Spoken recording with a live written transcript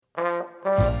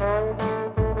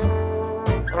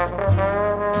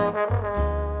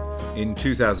In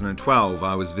 2012,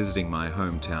 I was visiting my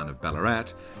hometown of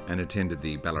Ballarat and attended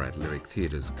the Ballarat Lyric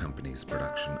Theatre's company's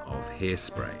production of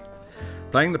Hairspray.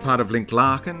 Playing the part of Link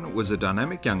Larkin was a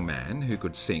dynamic young man who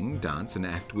could sing, dance and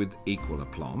act with equal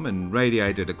aplomb and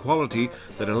radiated a quality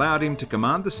that allowed him to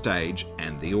command the stage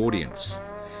and the audience.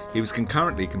 He was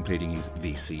concurrently completing his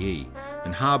VCE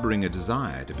and harbouring a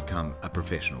desire to become a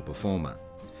professional performer.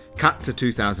 Cut to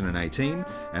 2018,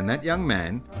 and that young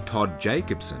man, Todd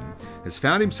Jacobson, has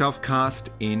found himself cast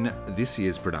in this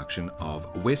year's production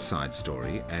of West Side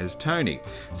Story as Tony,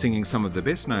 singing some of the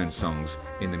best-known songs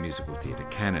in the musical theatre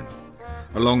canon.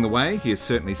 Along the way, he has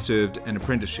certainly served an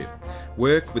apprenticeship,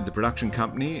 worked with the production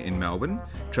company in Melbourne,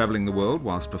 travelling the world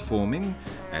whilst performing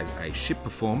as a ship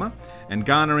performer, and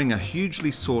garnering a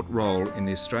hugely sought role in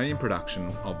the Australian production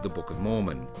of The Book of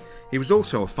Mormon. He was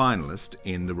also a finalist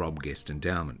in the Rob Guest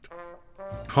Endowment.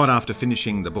 Hot after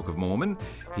finishing The Book of Mormon,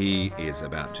 he is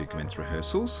about to commence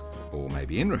rehearsals, or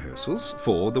maybe in rehearsals,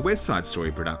 for the West Side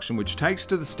Story production, which takes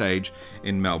to the stage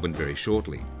in Melbourne very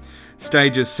shortly.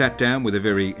 Stages sat down with a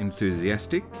very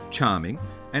enthusiastic, charming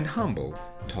and humble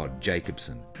Todd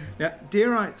Jacobson. Now,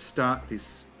 dare I start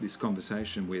this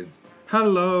conversation with,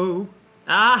 hello?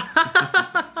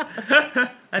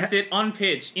 That's it, on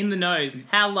pitch, in the nose.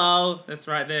 Hello, that's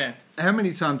right there. How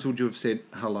many times would you have said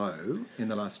hello in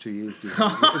the last 2 years? Do you think?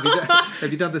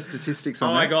 Have you done the statistics on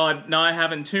that? Oh my God, no, I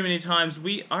haven't. Too many times.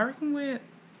 I reckon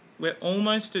we're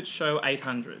almost at show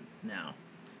 800 now.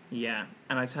 Yeah,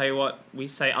 and I tell you what,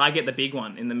 I get the big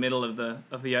one in the middle of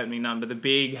the opening number, the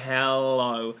big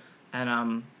hello,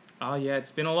 and oh yeah,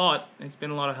 it's been a lot. It's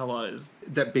been a lot of hellos.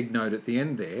 That big note at the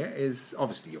end there is,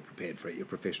 obviously you're prepared for it, you're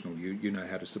professional, you know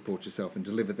how to support yourself and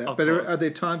deliver that. But are there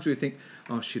times where you think,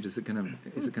 oh shit, is it gonna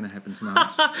happen tonight?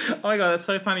 Oh my God, that's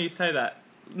so funny you say that.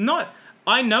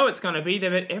 I know it's gonna be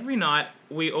there, but every night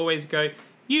we always go,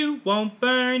 you won't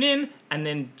burn in, and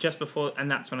then just before,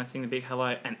 and that's when I sing the big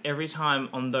hello, and every time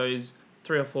on those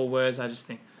 3 or 4 words I just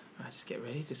think, just get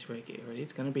ready, get ready,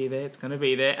 it's going to be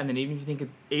there, and then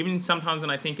even sometimes when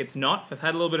I think it's not, if I've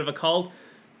had a little bit of a cold,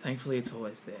 thankfully it's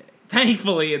always there.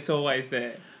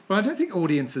 Well, I don't think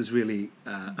audiences really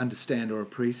understand or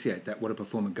appreciate that, what a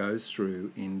performer goes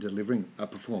through in delivering a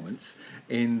performance,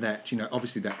 in that,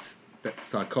 obviously that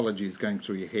psychology is going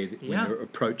through your head when you're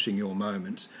approaching your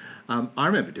moment. I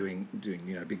remember doing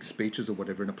big speeches or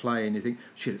whatever in a play, and you think,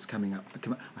 shit, it's coming up.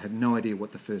 I have no idea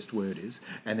what the first word is,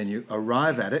 and then you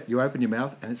arrive at it, you open your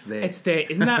mouth, and it's there. It's there.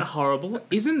 Isn't that horrible?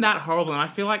 And I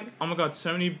feel like, oh my God,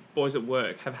 so many boys at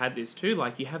work have had this too.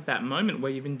 Like, you have that moment where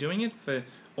you've been doing it for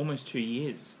almost 2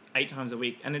 years, 8 times a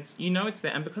week, and it's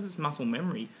there, and because it's muscle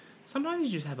memory, sometimes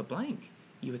you just have a blank.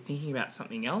 You were thinking about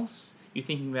something else. You're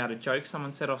thinking about a joke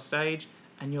someone said off stage,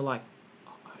 and you're like,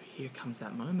 oh, here comes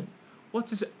that moment.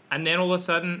 What's this? And then all of a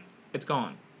sudden, it's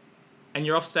gone. And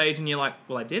you're off stage, and you're like,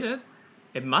 well, I did it.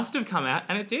 It must have come out,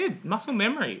 and it did. Muscle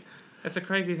memory. It's a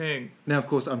crazy thing. Now, of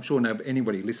course, I'm sure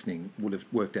anybody listening will have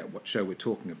worked out what show we're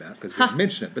talking about, because we've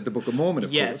mentioned it, but the Book of Mormon,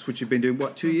 of course, which you've been doing,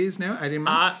 2 years now? 18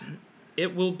 months?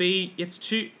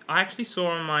 I actually saw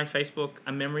on my Facebook,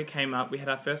 a memory came up. We had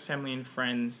our first Family and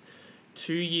Friends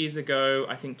 2 years ago,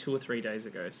 I think 2 or 3 days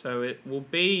ago. So it will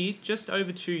be just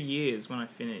over 2 years when I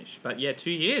finish. But yeah,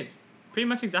 2 years. Pretty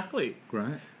much exactly.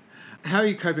 Great. How are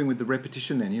you coping with the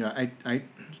repetition then? 8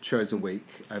 shows a week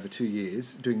over 2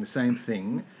 years, doing the same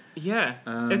thing. Yeah.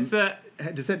 Does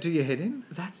that do your head in?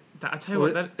 I tell you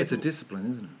what, it's a discipline,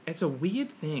 isn't it? It's a weird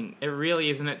thing. It really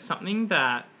is, and it's something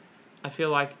that I feel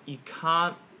like you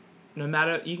can't, no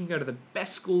matter, you can go to the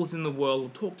best schools in the world, or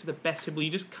talk to the best people,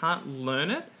 you just can't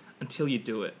learn it until you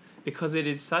do it, because it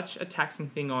is such a taxing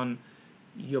thing on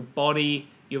your body,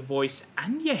 your voice,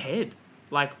 and your head,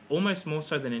 like almost more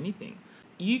so than anything.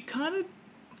 A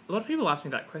lot of people ask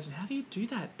me that question, how do you do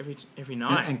that every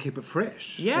night? And keep it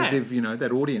fresh. Yeah. As if,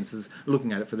 that audience is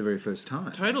looking at it for the very first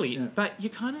time. Totally. Yeah. But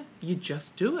you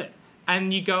just do it.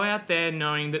 And you go out there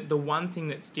knowing that the one thing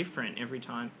that's different every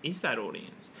time is that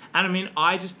audience. And I mean,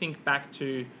 I just think back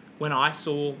to when I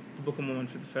saw The Book of Mormon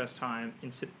for the first time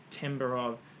in September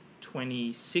of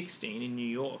 2016 in New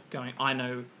York, going, I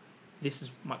know this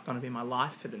is going to be my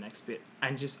life for the next bit.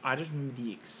 And I just remember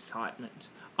the excitement.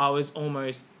 I was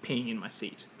almost peeing in my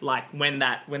seat. Like when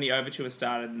the overture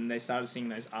started and they started singing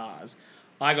those R's,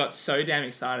 I got so damn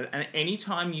excited. And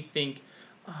anytime you think,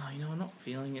 I'm not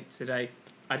feeling it today,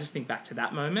 I just think back to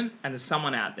that moment, and there's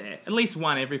someone out there, at least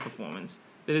one every performance,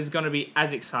 that is going to be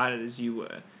as excited as you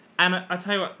were. And I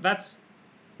tell you what,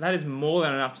 that is more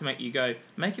than enough to make you go,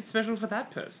 make it special for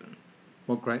that person.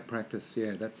 Well, great practice.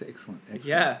 Yeah, that's excellent. Excellent.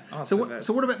 Yeah. Oh, So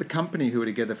what about the company who are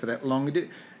together for that long?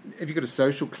 Have you got a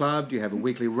social club? Do you have a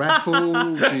weekly raffle?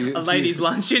 A ladies'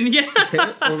 luncheon? Yeah.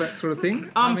 All that sort of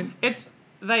thing?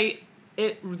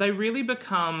 They really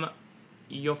become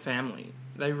your family.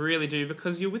 They really do,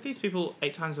 because you're with these people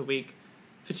 8 times a week.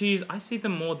 For 2 years, I see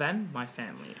them more than my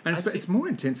family. And it's more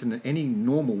intense than any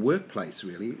normal workplace,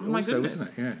 really. Oh, my goodness.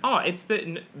 Isn't it? Yeah. Oh, it's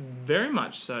very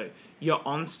much so. You're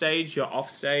on stage, you're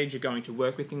off stage, you're going to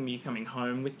work with them, you're coming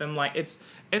home with them. Like, it's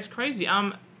crazy.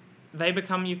 They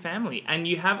become your family. And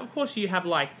you have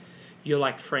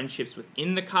your friendships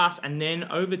within the cast, and then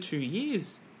over 2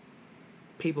 years,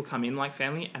 people come in like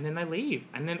family, and then they leave.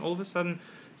 And then all of a sudden,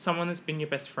 someone that's been your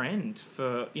best friend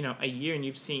for, a year, and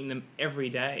you've seen them every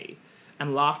day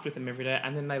and laughed with them every day,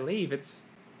 and then they leave. It's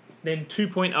then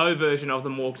 2.0 version of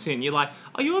them walks in. You're like,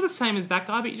 oh, you're the same as that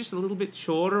guy, but you're just a little bit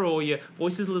shorter, or your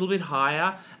voice is a little bit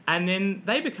higher, and then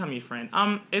they become your friend.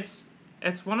 It's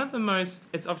one of the most,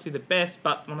 it's obviously the best,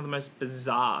 but one of the most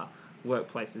bizarre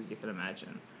workplaces you could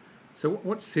imagine. So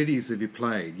what cities have you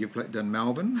played? You've done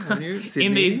Melbourne, haven't you?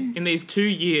 Sydney? In these 2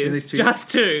 years, just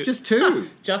two. Just two?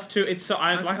 Just two. It's so,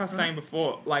 like I was saying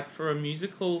before, like for a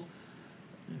musical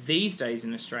these days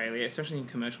in Australia, especially in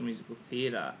commercial musical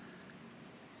theatre,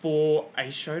 for a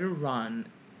show to run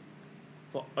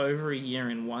for over a year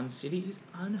in one city is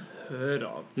unheard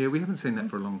of. Yeah, we haven't seen that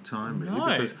for a long time, really, No.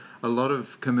 because a lot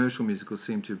of commercial musicals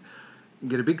seem to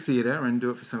get a big theatre and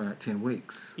do it for something like 10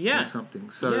 weeks or something.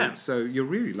 So you're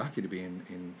really lucky to be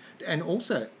in and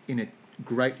also in a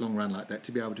great long run like that,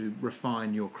 to be able to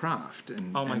refine your craft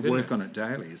and work on it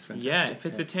daily is fantastic. Yeah, if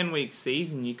it's a 10-week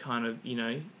season, you kind of,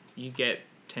 you get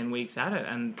 10 weeks at it,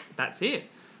 and that's it.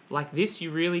 Like this,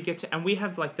 you really get to, and we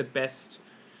have like the best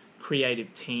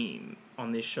creative team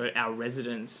on this show, our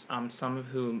residents, some of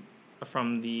whom are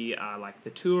from the like the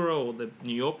tour or the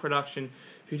New York production,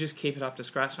 who just keep it up to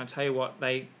scratch. And I tell you what,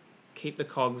 they keep the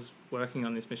cogs working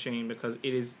on this machine, because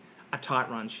it is a tight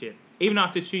run ship, even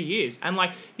after 2 years. And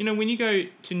like, when you go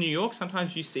to New York,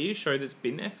 sometimes you see a show that's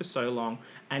been there for so long,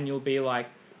 and you'll be like,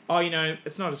 oh,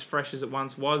 it's not as fresh as it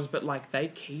once was, but like they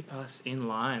keep us in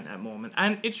line at Mormon.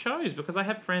 And it shows, because I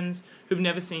have friends who've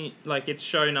never seen, like, it's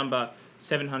show number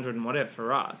 700 and whatever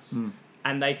for us.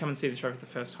 And they come and see the show for the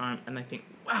first time, and they think,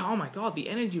 wow, oh my God, the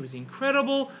energy was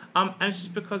incredible. And it's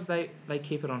just because they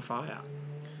keep it on fire.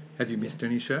 Have you missed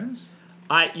any shows?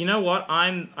 You know what?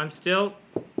 I'm still,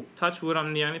 touch wood,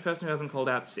 I'm the only person who hasn't called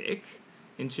out sick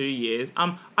in 2 years.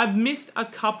 I've missed a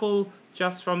couple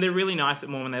just from, they're really nice at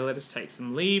Mormon. They let us take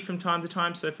some leave from time to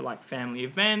time. So for like family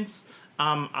events,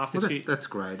 that's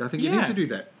great. I think you need to do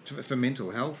that for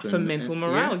mental health. For mental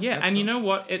morale, yeah. Absolutely. And you know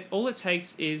what? All it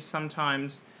takes is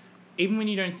sometimes, even when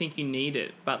you don't think you need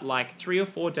it, but like 3 or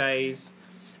 4 days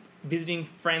visiting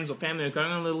friends or family or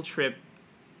going on a little trip,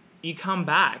 you come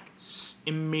back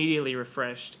immediately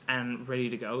refreshed and ready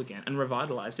to go again and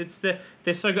revitalized.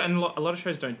 They're so good, and a lot of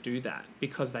shows don't do that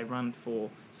because they run for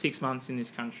 6 months in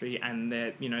this country, and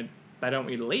they don't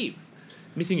want you to leave.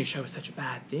 Missing a show is such a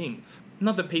bad thing.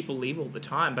 Not that people leave all the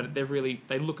time, but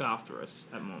they look after us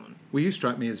at Mormon. Well, you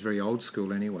strike me as very old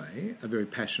school anyway, very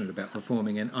passionate about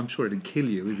performing, and I'm sure it'd kill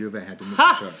you if you ever had to miss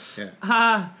a show.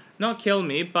 Yeah. Not kill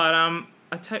me, but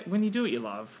when you do what you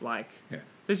love, like,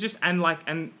 there's just,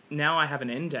 and now I have an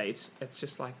end date. It's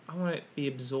just like, I want to be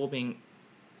absorbing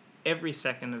every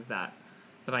second of that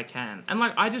I can. And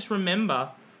like, I just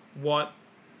remember what,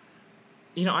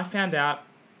 I found out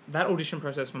that audition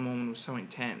process for Mormon was so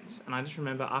intense. And I just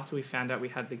remember after we found out we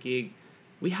had the gig,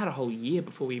 we had a whole year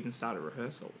before we even started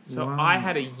rehearsal. So wow. I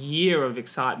had a year of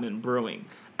excitement brewing.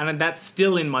 And that's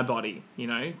still in my body,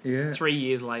 3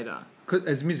 years later.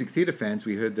 As music theatre fans,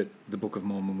 we heard that the Book of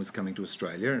Mormon was coming to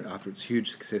Australia after its huge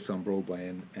success on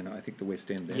Broadway and I think the West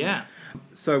End there. Yeah.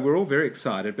 So we're all very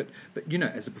excited. But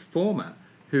as a performer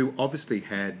who obviously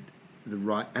had the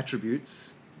right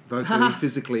attributes, vocally,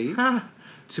 physically,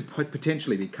 to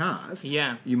potentially be cast,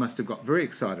 you must have got very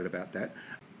excited about that.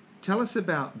 Tell us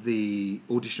about the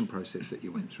audition process that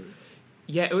you went through.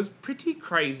 Yeah, it was pretty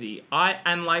crazy.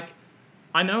 I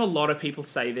know a lot of people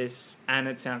say this, and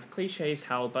it sounds cliche as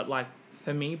hell, but like,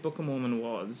 for me, Book of Mormon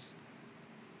was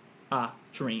a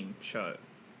dream show.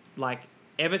 Like,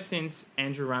 ever since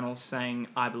Andrew Rannells sang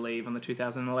I Believe on the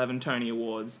 2011 Tony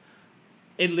Awards,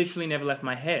 it literally never left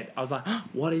my head. I was like,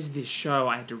 what is this show?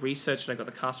 I had to research it, I got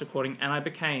the cast recording, and I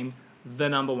became the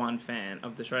 #1 fan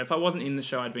of the show. If I wasn't in the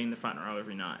show, I'd be in the front row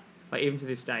every night, like even to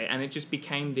this day. And it just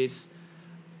became this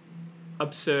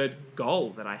absurd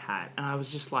goal that I had, and I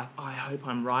was just like, I hope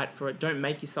I'm right for it. Don't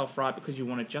make yourself right because you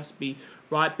want to just be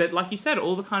right. But like you said,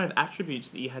 all the kind of attributes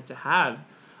that you had to have,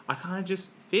 I kind of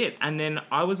just fit. And then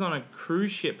I was on a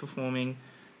cruise ship performing,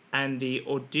 and the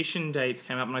audition dates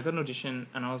came up, and I got an audition,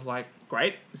 and I was like,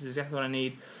 great, this is exactly what I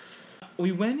need.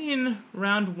 We went in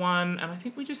round 1, and I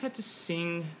think we just had to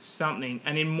sing something.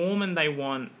 And in Mormon, they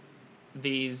want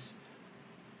these,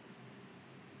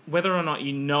 whether or not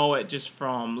you know it just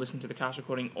from listening to the cast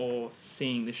recording or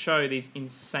seeing the show, these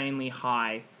insanely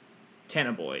high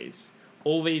tenor boys.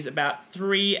 All these, about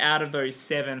 3 out of those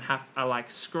 7 are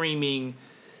like screaming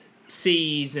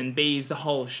C's and B's the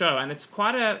whole show, and it's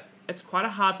quite a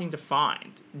hard thing to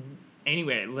find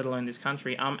anywhere, let alone this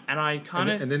country. And I kind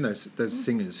of... And then those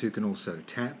singers who can also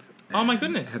tap. Oh my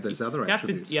goodness. Have those other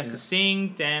attributes. You have to sing,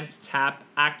 dance, tap,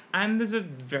 act, and there's a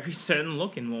very certain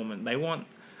look in Mormon. They want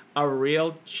a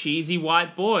real cheesy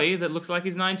white boy that looks like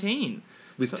he's 19.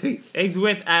 With teeth. Eggs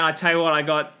with, and I tell you what, I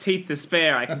got teeth to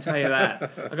spare, I can tell you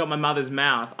that. I got my mother's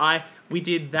mouth. We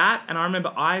did that, and I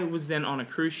remember I was then on a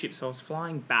cruise ship, so I was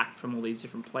flying back from all these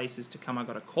different places to come. I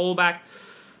got a call back.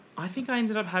 I think I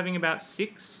ended up having about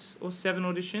 6 or 7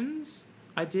 auditions.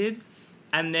 I did.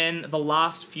 And then the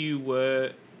last few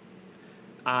were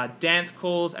dance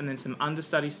calls and then some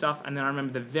understudy stuff. And then I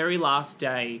remember the very last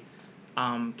day,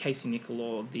 Casey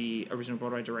Nicholaw, the original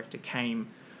Broadway director, came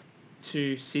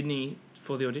to Sydney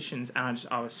for the auditions, and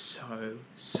I was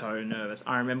so nervous.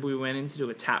 I remember we went in to do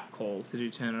a tap call to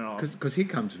do Turn It Off. Because he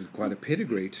comes with quite a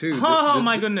pedigree too.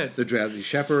 My goodness. The Drowsy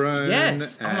Chaperone.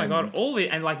 Yes. Oh my God.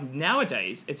 And like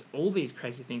nowadays, it's all these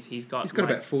crazy things he's got. He's got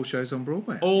like, about 4 shows on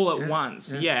Broadway. All at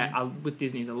once. Yeah. With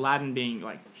Disney's Aladdin being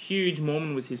like huge.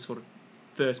 Mormon was his sort of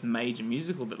first major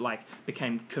musical that like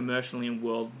became commercially and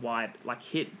worldwide like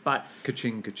hit. But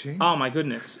Ka-ching, ka-ching. Oh my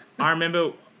goodness. I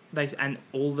remember and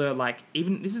all the like,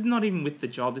 even this is not even with the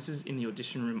job, this is in the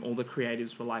audition room, all the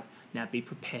creatives were like, now be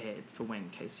prepared for when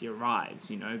Casey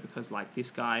arrives, you know, because like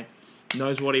this guy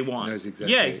knows what he wants. Knows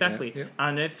exactly. Yeah, exactly. Yeah.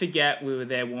 I'll never forget, we were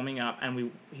there warming up,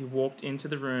 and he walked into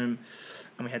the room,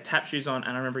 and we had tap shoes on,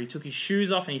 and I remember he took his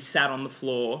shoes off and he sat on the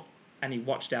floor and he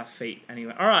watched our feet and he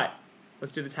went, all right,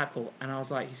 let's do the tap call. And I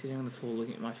was like, he's sitting on the floor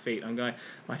looking at my feet. I'm going,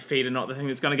 my feet are not the thing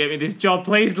that's going to get me this job.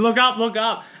 Please look up.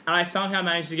 And I somehow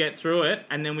managed to get through it.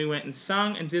 And then we went and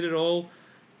sung and did it all.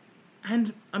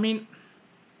 And I mean,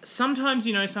 sometimes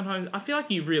I feel like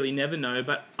you really never know.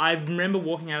 But I remember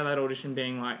walking out of that audition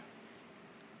being like,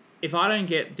 if I don't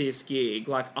get this gig,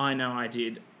 like I know I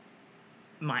did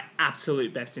my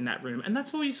absolute best in that room. And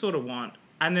that's all you sort of want.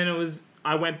 And then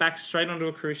I went back straight onto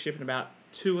a cruise ship, and about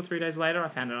 2 or 3 days later, I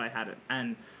found out I had it.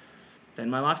 And then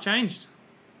my life changed.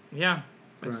 Yeah.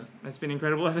 It's been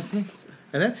incredible ever since.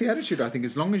 And that's the attitude, I think.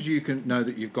 As long as you can know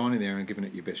that you've gone in there and given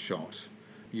it your best shot,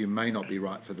 you may not be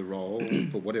right for the role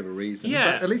for whatever reason.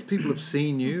 Yeah. But at least people have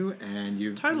seen you and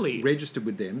you've totally registered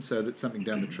with them so that something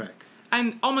down the track.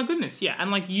 And, oh my goodness, yeah.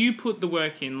 And, like, you put the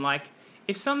work in. Like,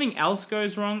 if something else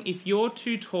goes wrong, if you're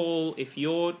too tall, if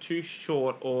you're too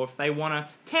short, or if they want a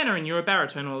tenor and you're a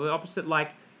baritone or the opposite,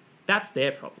 like, that's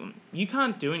their problem. You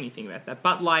can't do anything about that.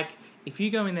 But, like, if you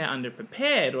go in there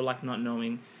underprepared or, like, not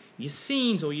knowing your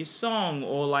scenes or your song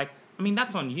or, like, I mean,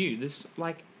 that's on you. There's,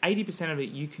 like, 80% of it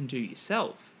you can do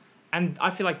yourself. And I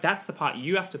feel like that's the part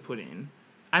you have to put in.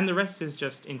 And the rest is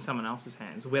just in someone else's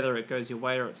hands, whether it goes your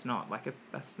way or it's not. Like,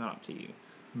 that's not up to you.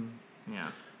 Yeah.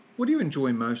 What do you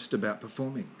enjoy most about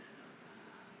performing?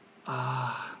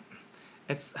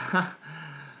 It's...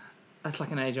 That's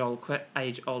like an age-old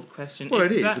question. Well,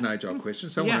 it is an age-old question,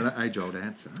 so I want an age-old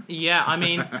answer. Yeah, I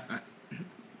mean,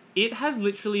 it has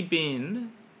literally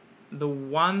been the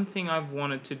one thing I've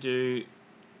wanted to do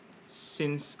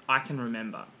since I can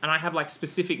remember. And I have, like,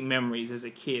 specific memories as a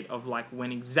kid of, like,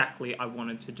 when exactly I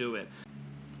wanted to do it.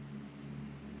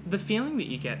 The feeling that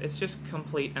you get, it's just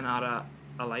complete and utter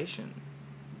elation.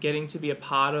 Getting to be a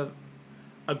part of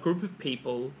a group of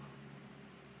people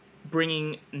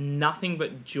bringing nothing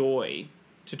but joy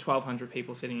to 1,200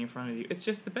 people sitting in front of you. It's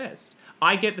just the best.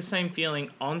 I get the same feeling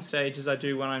on stage as I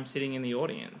do when I'm sitting in the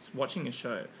audience watching a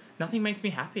show. Nothing makes me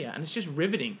happier, and it's just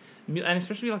riveting. And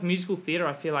especially like musical theatre,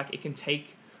 I feel like it can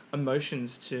take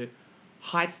emotions to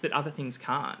heights that other things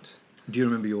can't. Do you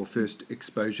remember your first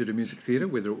exposure to music theatre,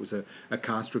 whether it was a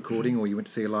cast recording or you went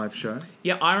to see a live show?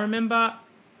 Yeah, I remember...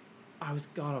 I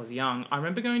was young. I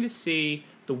remember going to see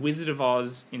The Wizard of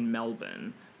Oz in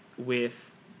Melbourne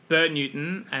with Bert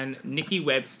Newton and Nikki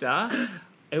Webster.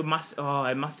 It must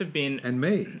have been... And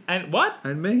me. And what?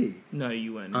 And me. No,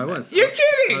 you weren't. I was. You're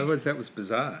kidding! I was. That was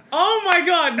bizarre. Oh my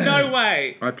God, no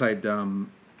way. I played the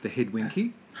head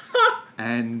Winky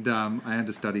and I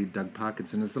understudied Doug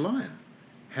Parkinson as the lion.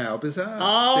 How bizarre.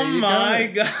 Oh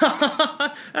my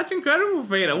God. That's incredible,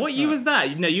 Peter. What year was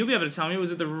that? No, you'll be able to tell me.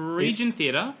 Was it the Regent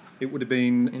Theatre? It would have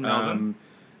been... In Melbourne?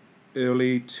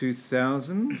 early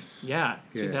 2000s. Yeah,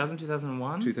 Yeah. 2000,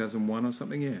 2001. 2001 or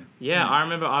something, yeah. Yeah, I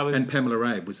remember I was... And Pamela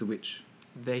Rabe was the witch.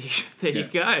 There you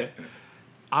go.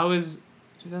 I was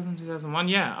 2000, 2001.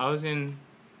 Yeah, I was in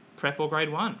prep or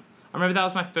grade 1. I remember that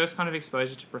was my first kind of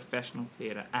exposure to professional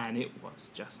theatre, and it was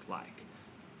just like,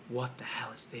 what the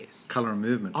hell is this? Colour and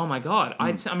movement. Oh my god!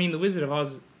 I mean, The Wizard of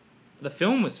Oz, the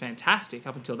film was fantastic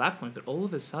up until that point, but all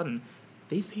of a sudden,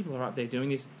 these people are up there doing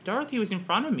this. Dorothy was in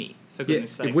front of me, for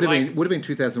goodness' sake. It would have been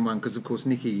 2001 because, of course,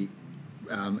 Nikki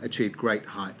achieved great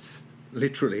heights.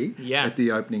 Literally, at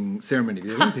the opening ceremony of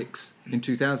the Olympics in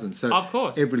 2000. So, of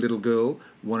course, every little girl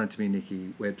wanted to be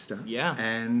Nikki Webster. Yeah.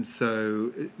 And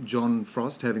so, John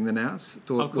Frost, having the nous,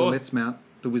 thought, well, let's mount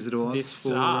the Wizard of Oz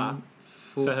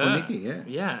for Nikki. Yeah.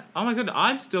 Yeah. Oh my god,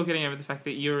 I'm still getting over the fact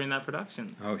that you were in that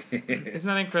production. Oh, yes. Isn't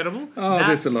that incredible? Oh,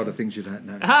 there's a lot of things you don't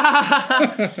know.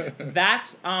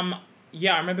 That's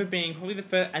yeah. I remember being probably the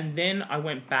first, and then I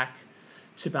went back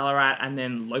to Ballarat and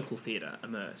then local theatre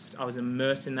immersed. I was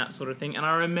immersed in that sort of thing. And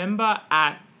I remember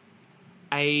at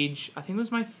age, I think it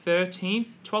was my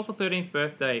 12th or 13th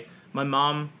birthday, my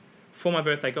mum, for my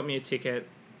birthday, got me a ticket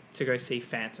to go see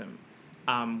Phantom.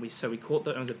 We caught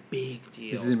it was a big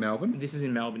deal. This is in Melbourne? This is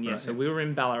in Melbourne, yeah. Right, So we were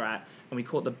in Ballarat and we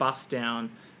caught the bus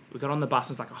down. We got on the bus,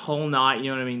 it was like a whole night,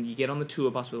 you know what I mean? You get on the tour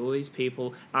bus with all these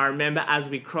people. And I remember as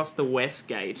we crossed the West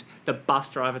Gate, the bus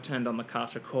driver turned on the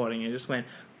cast recording and just went,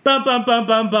 bum, bum, bum,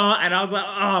 bum, bum. And I was like,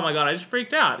 oh my God, I just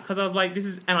freaked out. Because I was like,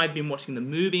 and I'd been watching the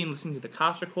movie and listening to the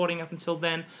cast recording up until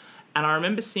then. And I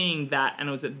remember seeing that, and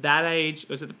it was at that age, it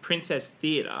was at the Princess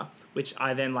Theatre, which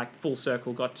I then, like, full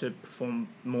circle got to perform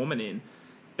Mormon in.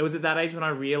 It was at that age when I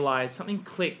realised something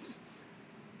clicked.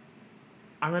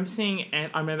 I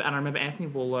remember Anthony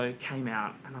Warlow came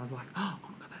out, and I was like, oh my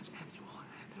God, that's Anthony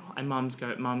Warlow. And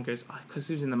Mum goes, because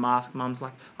he was in the mask, Mum's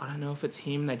like, I don't know if it's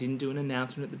him. They didn't do an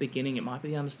announcement at the beginning. It might be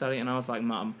the understudy. And I was like,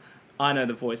 Mum, I know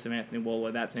the voice of Anthony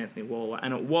Warlow. That's Anthony Warlow.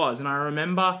 And it was. And I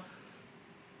remember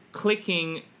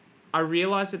clicking. I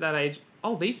realised at that age,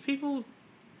 oh, these people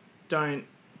don't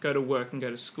go to work and go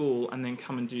to school and then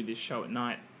come and do this show at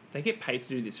night. They get paid to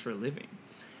do this for a living.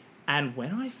 And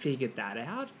when I figured that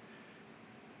out,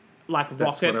 like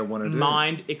that's rocket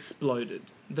mind exploded.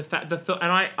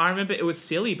 And I remember it was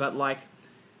silly, but like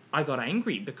I got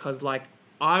angry because like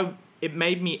it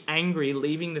made me angry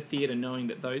leaving the theatre knowing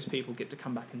that those people get to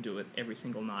come back and do it every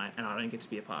single night and I don't get to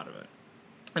be a part of it.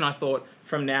 And I thought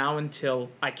from now until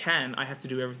I have to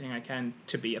do everything I can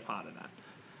to be a part of that.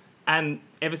 And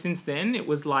ever since then, it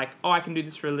was like, oh, I can do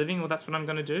this for a living. Well, that's what I'm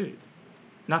going to do.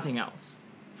 Nothing else.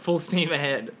 Full steam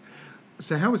ahead.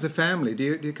 So how was the family? Do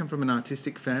you come from an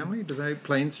artistic family? Do they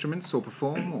play instruments or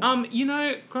perform? Or?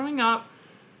 Growing up,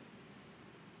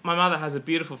 my mother has a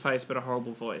beautiful face but a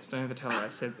horrible voice. Don't ever tell her I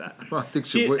said that. Well, I think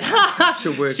she'll work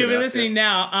She'll be listening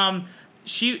now.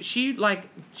 She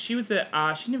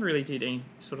never really did any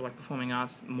sort of like performing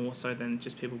arts more so than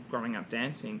just people growing up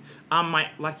dancing.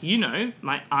 My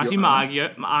auntie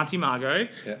Margot,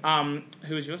 yeah.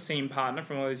 Who was your scene partner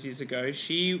from all those years ago,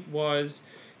 she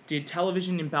did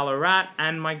television in Ballarat,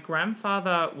 and my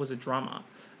grandfather was a drummer.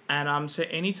 And so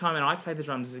anytime, and I played the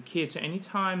drums as a kid, so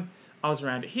anytime I was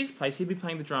around at his place, he'd be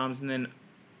playing the drums, and then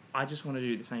I just want to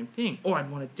do the same thing, or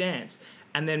I'd want to dance.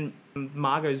 And then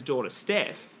Margot's daughter,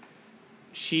 Steph,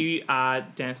 she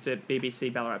danced at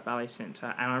BBC Ballarat Ballet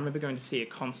Centre, and I remember going to see a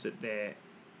concert there,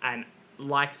 and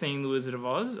like seeing The Wizard of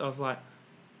Oz, I was like,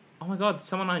 oh my God,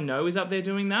 someone I know is up there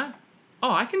doing that?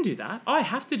 Oh, I can do that. Oh, I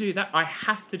have to do that. I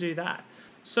have to do that.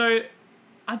 So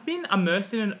I've been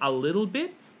immersed in it a little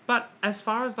bit, but as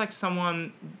far as like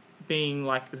someone being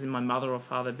like, as in my mother or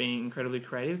father being incredibly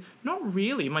creative, not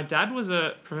really. My dad was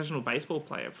a professional baseball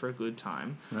player for a good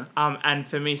time. Yeah. And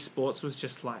for me, sports was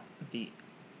just like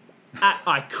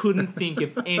I couldn't think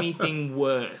of anything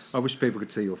worse. I wish people could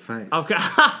see your face. Okay.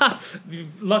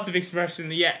 Lots of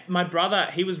expression. Yeah, my brother,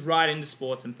 he was right into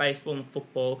sports and baseball and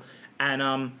football,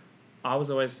 and I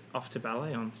was always off to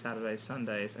ballet on Saturdays,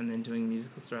 Sundays, and then doing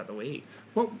musicals throughout the week.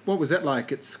 What was that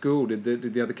like at school? Did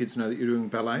the other kids know that you were doing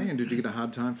ballet, and did you get a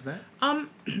hard time for that? I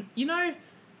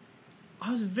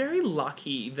was very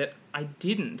lucky that I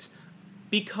didn't,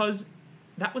 because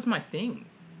that was my thing.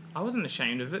 I wasn't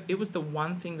ashamed of it. It was the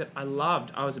one thing that I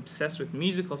loved. I was obsessed with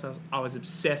musicals. I was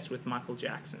obsessed with Michael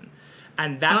Jackson.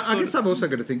 And that's I guess I've also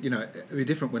got to think, it'd be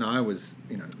different when I was,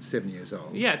 7 years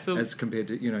old. Yeah, as compared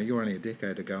to, you're only a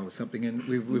decade ago or something, and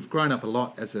we've grown up a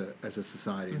lot as a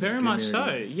society. Very much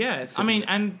so, yeah. I mean,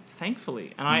 and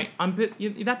thankfully, and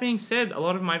that being said, a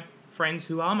lot of my friends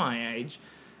who are my age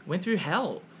went through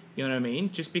hell. You know what I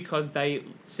mean? Just because they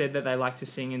said that they like to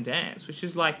sing and dance, which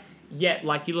is like, Yet,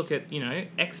 like, you look at,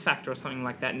 X Factor or something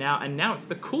like that now, and now it's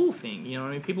the cool thing, you know what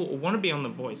I mean? People want to be on The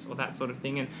Voice or that sort of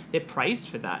thing, and they're praised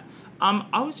for that.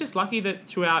 I was just lucky that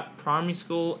throughout primary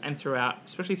school and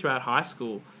especially throughout high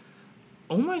school,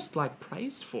 almost, like,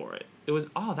 praised for it. It was,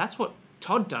 that's what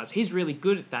Todd does. He's really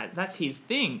good at that. That's his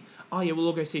thing. Oh, yeah, we'll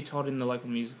all go see Todd in the local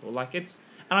musical. Like, it's...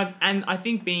 And I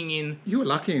think being in... You were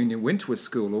lucky and you went to a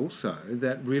school also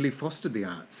that really fostered the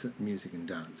arts, music and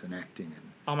dance and acting.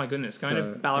 Oh my goodness, going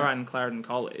to Ballarat and Clarendon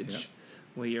College,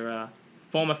 where you're a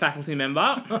former faculty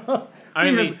member.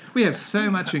 We have so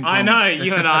much in common. I know,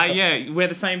 you and I, we're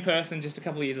the same person, just a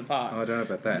couple of years apart. Oh, I don't know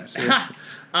about that.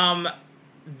 Yeah.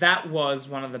 That was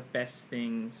one of the best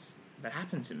things that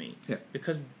happened to me. Yeah.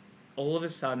 Because all of a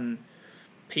sudden,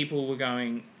 people were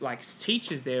going, like,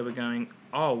 teachers there were going,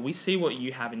 oh, we see what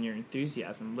you have in your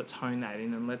enthusiasm, let's hone that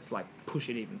in and let's, like, push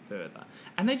it even further.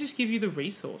 And they just give you the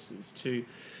resources to...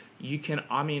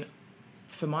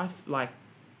 for my, like,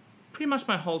 pretty much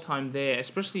my whole time there,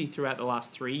 especially throughout the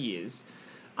last 3 years,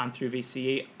 through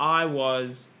VCE, I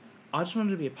just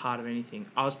wanted to be a part of anything.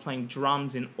 I was playing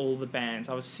drums in all the bands.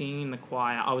 I was singing in the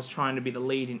choir. I was trying to be the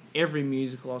lead in every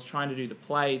musical. I was trying to do the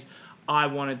plays. I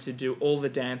wanted to do all the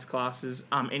dance classes.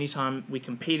 Anytime we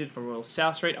competed for Royal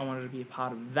South Street, I wanted to be a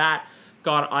part of that.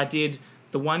 God, I did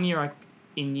the 1 year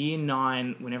in year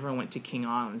 9, whenever I went to King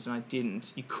Islands, and I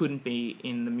didn't, you couldn't be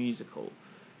in the musical.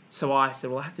 So I said,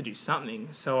 well, I have to do something.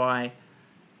 So I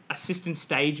assistant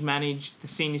stage managed the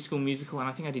senior school musical, and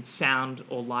I think I did sound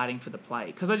or lighting for the play.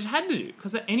 Because I just had to do,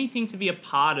 because anything to be a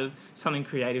part of something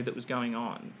creative that was going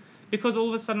on. Because all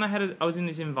of a sudden I was in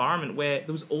this environment where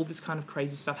there was all this kind of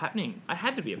crazy stuff happening. I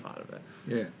had to be a part of it.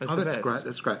 Yeah. That's great.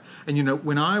 That's great. And,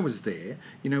 when I was there,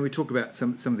 we talk about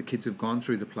some of the kids who've gone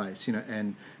through the place,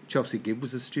 and Chelsea Gibb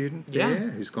was a student there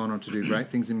who's gone on to do great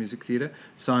things in music theatre.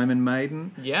 Simon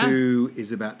Maiden, who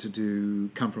is about to do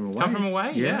Come From Away. Come From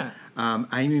Away, yeah.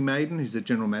 Amy Maiden, who's the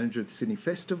general manager of the Sydney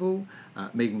Festival.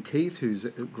 Megan Keith, who's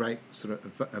a great sort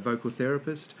of a vocal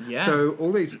therapist. Yeah. So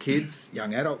all these kids,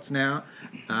 young adults now,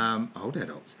 old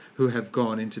adults, who have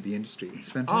gone into the industry. It's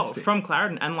fantastic. Oh, from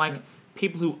Clarendon. And,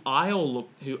 people who I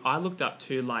looked up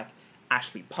to, like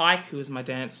Ashley Pike, who was my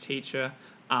dance teacher,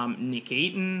 Nick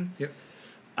Eaton. Yep.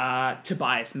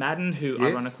 Tobias Madden, who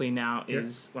ironically now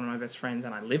is one of my best friends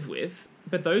and I live with.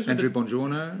 But those were Andrew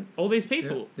Bongiorno. All these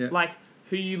people, like,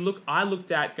 who I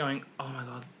looked at going, oh my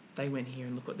God, they went here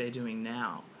and look what they're doing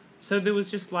now. So there was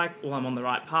just like, well, I'm on the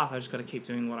right path. I just got to keep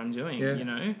doing what I'm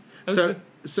doing, So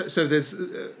there's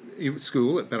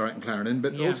school at Ballarat and Clarendon,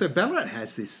 but also Ballarat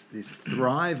has this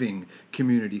thriving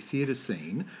community theatre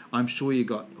scene. I'm sure you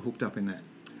got hooked up in that.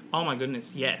 Oh my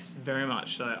goodness, yes, very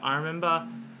much so. I remember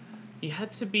you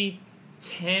had to be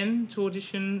 10 to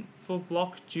audition for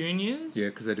Block Juniors. Yeah,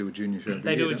 because they do a junior show.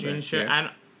 They do a junior show,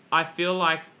 and I feel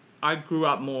like I grew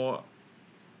up more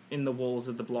in the walls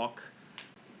of the Block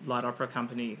Light Opera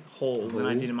Company hall than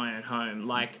I did in my own home.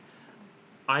 Like,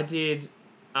 I did...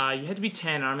 you had to be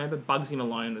 10. I remember Bugsy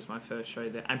Malone was my first show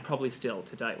there, and probably still,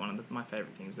 to date, one of my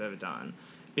favourite things I've ever done.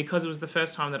 Because it was the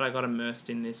first time that I got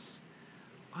immersed in this...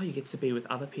 Oh, you get to be with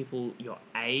other people your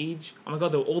age. Oh my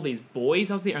God, there were all these boys.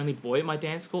 I was the only boy at my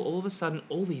dance school. All of a sudden,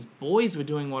 all these boys were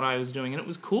doing what I was doing, and it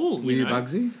was cool. Were you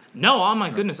Bugsy? No, oh my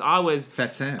goodness. I was...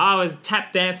 Fat Sam. I was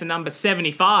tap dancer number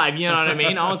 75, you know what I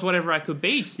mean? I was whatever I could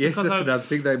be. Yes, that's another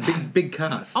thing. They're big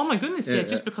casts. Oh my goodness,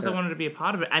 just because I wanted to be a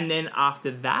part of it. And then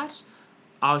after that...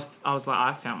 I was like,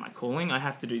 I found my calling. I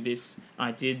have to do this.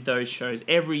 I did those shows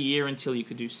every year until you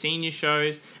could do senior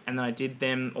shows, and then I did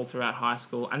them all throughout high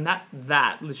school, and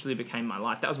that literally became my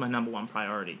life. That was my number one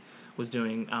priority, was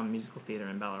doing musical theatre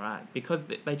in Ballarat, because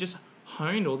they just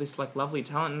honed all this like lovely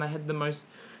talent, and they had the most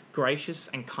gracious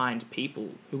and kind people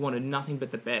who wanted nothing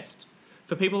but the best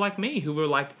for people like me, who were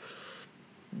like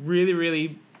really,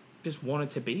 really just wanted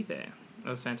to be there. It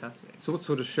was fantastic. So what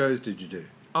sort of shows did you do?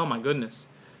 Oh my goodness.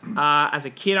 As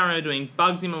a kid, I remember doing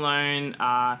Bugsy Malone,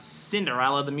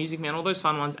 Cinderella, The Music Man, all those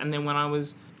fun ones. And then when I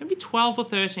was maybe 12 or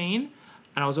 13,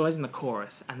 and I was always in the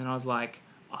chorus, and then I was like,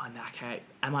 oh, no, okay,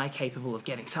 am I capable of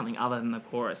getting something other than the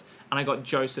chorus? And I got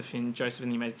Joseph in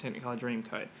the Amazing Technicolor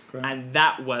Dreamcoat. Great. And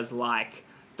that was like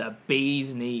the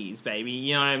bee's knees, baby.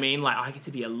 You know what I mean? Like, I get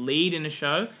to be a lead in a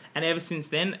show, and ever since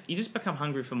then, you just become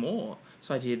hungry for more.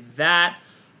 So I did that.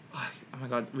 Oh my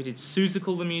God, we did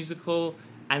Seussical the musical,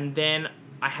 and then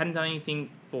I hadn't done anything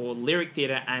for lyric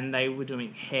theatre, and they were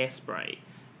doing Hairspray.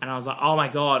 And I was like, oh my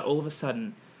God, all of a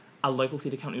sudden, a local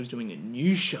theatre company was doing a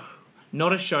new show,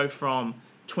 not a show from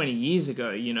 20 years ago,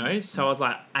 you know? So I was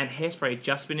like, and Hairspray had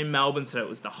just been in Melbourne, so it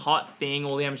was the hot thing,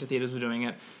 all the amateur theatres were doing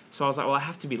it. So I was like, well, I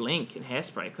have to be Link in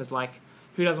Hairspray, because, like,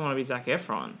 who doesn't want to be Zac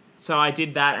Efron? So I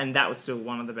did that, and that was still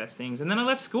one of the best things. And then I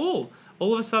left school.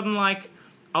 All of a sudden, like,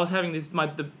 I was having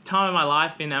the time of my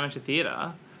life in amateur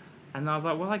theatre, and I was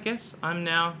like, well, I guess I'm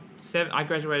now 7. I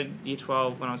graduated year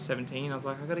 12 when I was 17. I was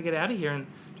like, I got to get out of here and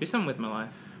do something with my life.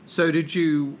 So did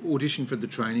you audition for the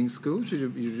training school? Did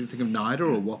you think of NIDA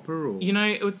or Whopper? Or? You know,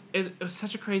 it was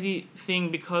such a crazy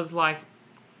thing because, like,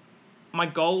 my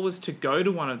goal was to go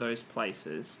to one of those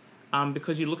places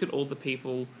because you look at all the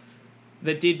people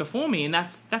that did before me, and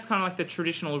that's kind of like the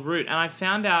traditional route. And I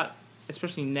found out,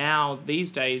 especially now,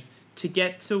 these days, to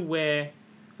get to where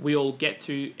we all get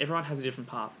to, everyone has a different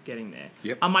path of getting there.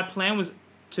 Yep. My plan was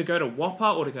to go to Whopper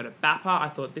or to go to BAPA. I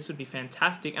thought this would be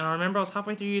fantastic. And I remember I was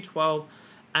halfway through year 12,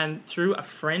 and through a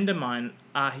friend of mine,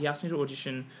 he asked me to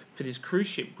audition for this cruise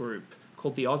ship group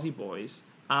called the Aussie Boys.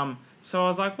 So I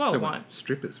was like, well, They why? weren't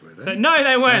strippers, were they? So, no,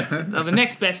 they weren't. The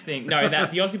next best thing. No,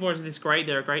 the Aussie Boys are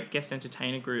they're a great guest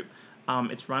entertainer group.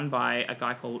 It's run by a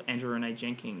guy called Andrew Renee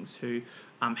Jenkins, who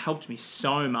helped me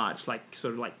so much, like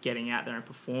sort of like getting out there and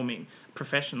performing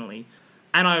professionally.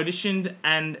 And I auditioned,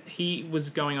 and he was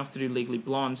going off to do Legally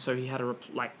Blonde, so he had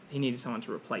he needed someone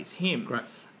to replace him. Great.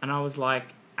 And I was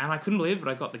like, and I couldn't believe it,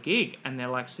 but I got the gig. And they're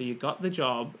like, so you got the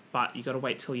job, but you got to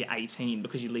wait till you're 18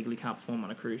 because you legally can't perform on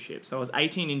a cruise ship. So I was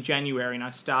 18 in January, and I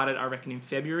started, I reckon, in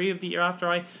February of the year after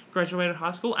I graduated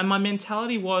high school. And my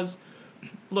mentality was,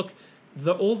 look,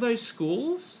 all those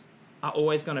schools are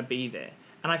always going to be there.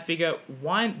 And I figure,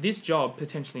 why this job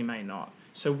potentially may not.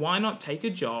 So why not take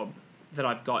a job that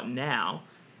I've got now,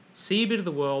 see a bit of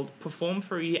the world, perform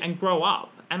for a year, and grow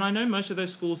up? And I know most of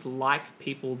those schools like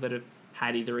people that have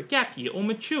had either a gap year or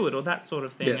matured or that sort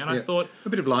of thing. I thought... a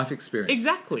bit of life experience.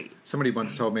 Exactly. Somebody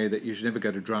once told me that you should never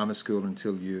go to drama school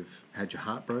until you've had your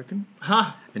heart broken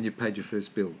and you've paid your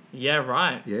first bill. Yeah,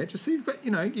 right. Yeah, just so you've got,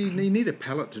 you need a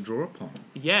palette to draw upon.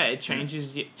 Yeah, it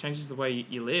changes the way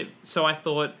you live. So I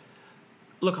thought,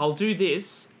 look, I'll do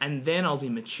this, and then I'll be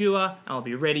mature, and I'll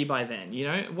be ready by then. You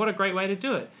know, what a great way to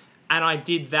do it. And I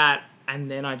did that,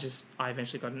 and then I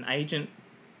eventually got an agent,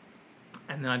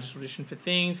 and then I just auditioned for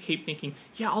things, keep thinking,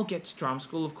 yeah, I'll get to drama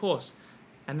school, of course.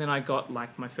 And then I got,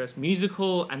 like, my first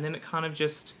musical, and then it kind of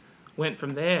just went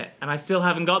from there. And I still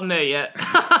haven't gotten there yet.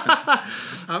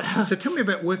 So tell me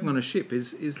about working on a ship.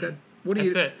 Is that...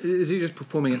 Is he just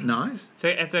performing at night? So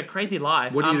it's a crazy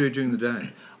life. What do you do during the day?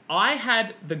 I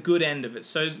had the good end of it.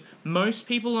 So most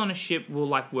people on a ship will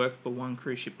like work for one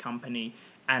cruise ship company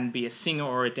and be a singer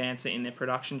or a dancer in their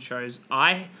production shows.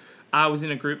 I was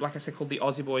in a group, like I said, called the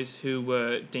Aussie Boys, who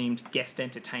were deemed guest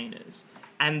entertainers.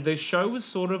 And the show was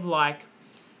sort of like,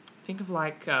 think of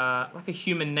like a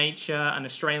Human Nature, an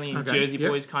Australian Jersey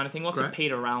Boys kind of thing. Lots of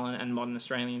Peter Allen and modern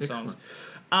Australian songs.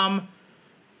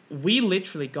 We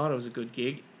literally, God, it was a good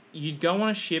gig. You'd go on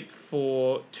a ship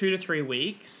for 2 to 3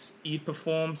 weeks. You'd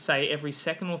perform, say, every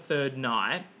second or third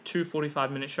night, 2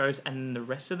 45-minute shows, and the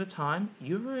rest of the time,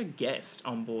 you were a guest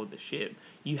on board the ship.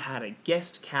 You had a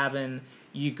guest cabin.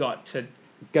 You got to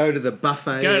go to the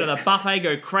buffet,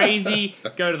 go crazy,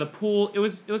 go to the pool. It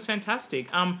was fantastic.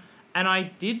 And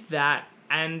I did that,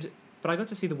 but I got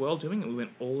to see the world doing it. We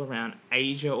went all around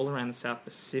Asia, all around the South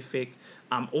Pacific,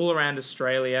 all around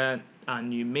Australia,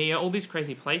 New Mia, all these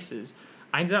crazy places.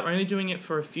 I ended up only doing it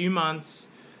for a few months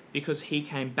because he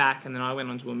came back, and then I went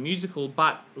on to a musical.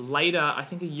 But later, I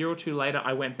think a year or two later,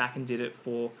 I went back and did it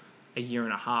for a year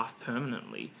and a half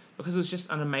permanently because it was just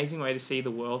an amazing way to see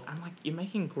the world. And like, you're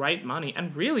making great money,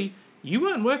 and really, you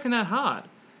weren't working that hard.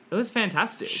 It was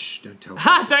fantastic. Shh! Don't tell.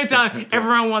 Don't tell.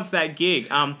 Everyone wants that gig.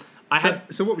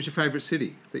 So what was your favourite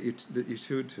city that you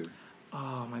toured to?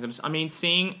 Oh my goodness! I mean,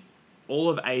 seeing all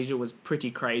of Asia was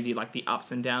pretty crazy, like the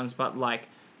ups and downs. But like,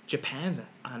 Japan's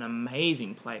an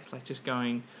amazing place. Like, just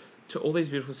going to all these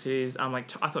beautiful cities. I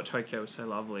thought Tokyo was so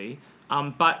lovely.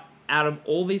 But out of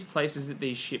all these places that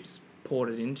these ships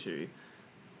ported into,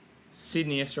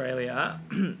 Sydney, Australia,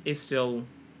 is still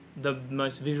the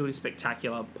most visually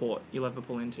spectacular port you'll ever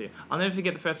pull into. I'll never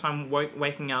forget the first time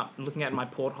waking up, looking at my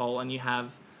porthole, and you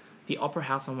have the Opera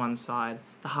House on one side,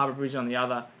 the Harbour Bridge on the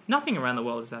other. Nothing around the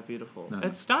world is that beautiful. No.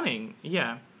 It's stunning.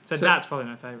 Yeah. So that's probably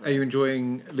my favourite. Are you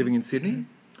enjoying living in Sydney?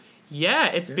 Yeah,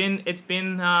 it's been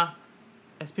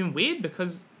weird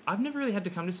because I've never really had to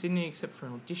come to Sydney except for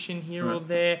an audition here or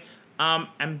there.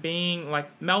 And being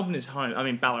like, Melbourne is home. I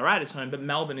mean, Ballarat is home, but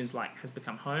Melbourne is like has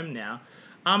become home now.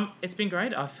 It's been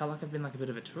great. I felt like I've been like a bit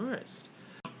of a tourist.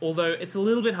 Although it's a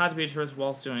little bit hard to be a tourist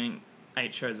whilst doing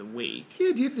 8 shows a week.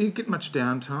 Yeah, do you get much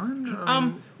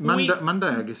downtime? Monday,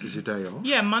 I guess, is your day off.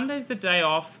 Yeah, Monday's the day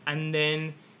off, and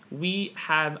then we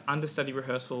have understudy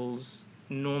rehearsals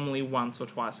normally once or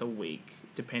twice a week.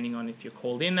 depending on if you're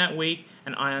called in that week,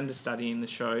 and I understudy in the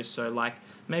show, so like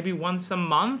maybe once a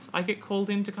month I get called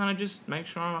in to kind of just make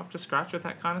sure I'm up to scratch with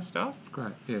that kind of stuff.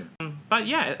 Great, yeah. But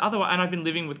yeah, otherwise, and I've been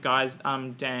living with guys,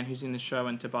 Dan, who's in the show,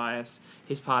 and Tobias,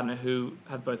 his partner, who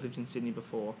have both lived in Sydney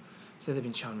before, so they've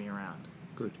been showing me around.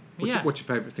 Good. Yeah. What's your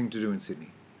favourite thing to do in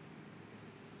Sydney?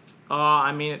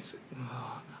 I mean,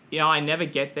 I never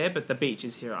get there, but the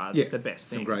beaches here are the best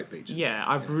thing. Some great beaches. Yeah,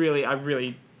 I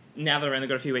really, now that I've only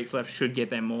got a few weeks left, should get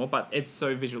there more, but it's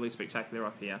so visually spectacular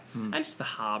up here. And just the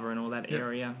harbour and all that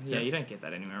area. Yeah, you don't get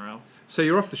that anywhere else. So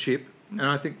you're off the ship, and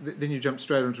I think then you jump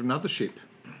straight onto another ship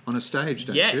on a stage,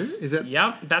 don't you? Is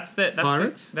that that's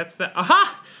Pirates? That's the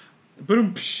aha!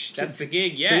 Boom! That's the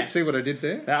gig. Yeah. See what I did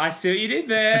there? I see what you did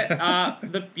there.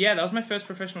 That was my first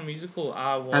professional musical.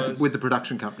 With the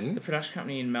production company. The production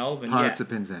company in Melbourne. Pirates of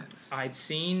Penzance. I'd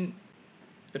seen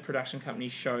the production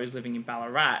company's shows living in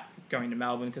Ballarat, going to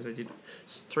Melbourne because I did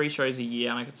 3 shows a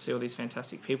year, and I could see all these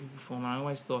fantastic people perform. And I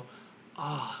always thought,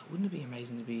 wouldn't it be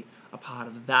amazing to be a part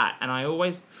of that? And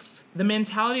the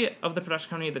mentality of the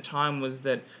production company at the time was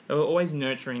that they were always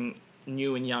nurturing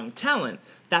new and young talent.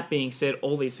 That being said,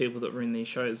 all these people that were in these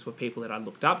shows were people that I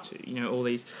looked up to. You know, all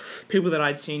these people that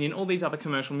I'd seen in all these other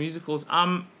commercial musicals.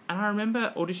 And I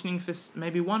remember auditioning for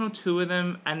maybe 1 or 2 of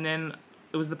them, and then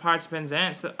it was the Pirates of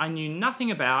Penzance that I knew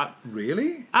nothing about.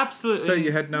 Really? Absolutely. So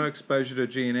you had no exposure to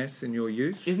GNS in your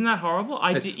youth? Isn't that horrible?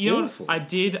 That's awful. I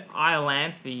did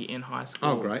Iolanthe in high school.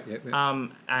 Oh, great. Yep.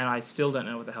 And I still don't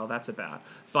know what the hell that's about.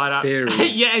 But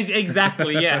Fairies. yeah,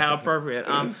 exactly. Yeah, how appropriate.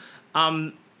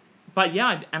 But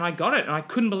yeah, and I got it, and I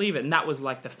couldn't believe it, and that was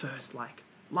like the first like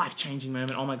life-changing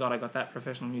moment. Oh my god, I got that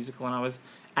professional musical, and I was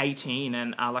 18,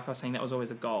 and like I was saying, that was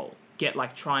always a goal.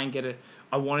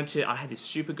 I had this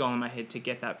super goal in my head to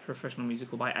get that professional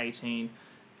musical by 18,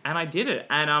 and I did it.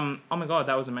 And oh my god,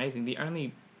 that was amazing. The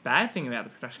only bad thing about the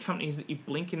production company is that you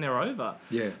blink and they're over.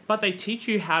 Yeah. But they teach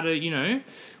you how to,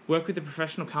 work with the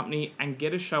professional company and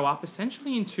get a show up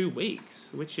essentially in 2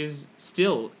 weeks, which is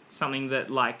still something that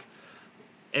like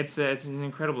it's an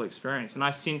incredible experience. And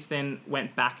I since then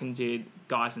went back and did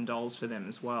Guys and Dolls for them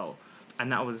as well, and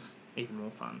that was even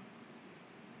more fun.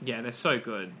 Yeah, they're so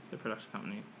good, the production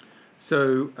company.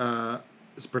 So,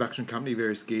 it's a production company,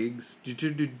 various gigs. Did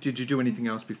you do anything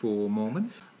else before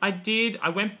Mormon? I did. I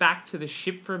went back to the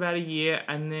ship for about a year,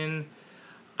 and then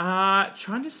I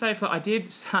did.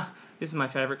 This is my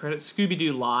favourite credit,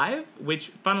 Scooby-Doo Live,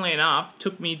 which, funnily enough,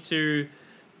 took me to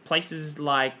places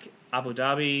like Abu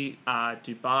Dhabi,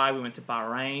 Dubai. We went to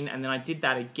Bahrain, and then I did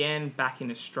that again back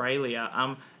in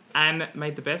Australia. And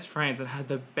made the best friends and had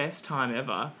the best time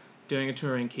ever doing a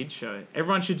touring kids show.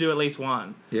 Everyone should do at least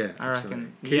one. Yeah, I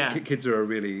reckon. Kids are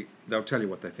they'll tell you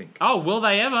what they think. Oh, will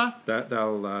they ever?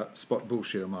 They'll spot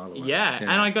bullshit a mile away. Yeah,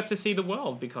 and I got to see the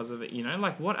world because of it,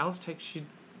 Like, what else takes you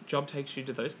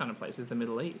to those kind of places, the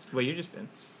Middle East, where you've just been?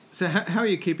 So how are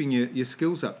you keeping your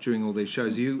skills up during all these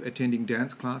shows? Are you attending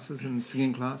dance classes and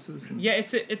singing classes? Yeah,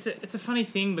 it's a funny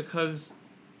thing because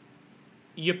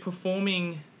you're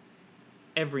performing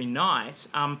every night,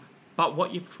 but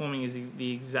what you're performing is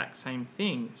the exact same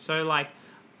thing. So, like,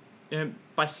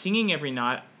 by singing every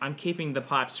night, I'm keeping the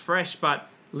pipes fresh, but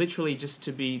literally just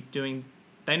to be doing...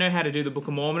 They know how to do the Book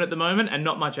of Mormon at the moment and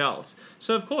not much else.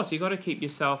 So, of course, you got to keep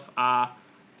yourself... I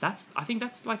think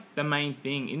that's, like, the main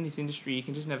thing. In this industry, you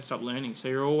can just never stop learning. So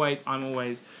I'm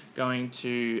always going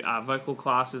to vocal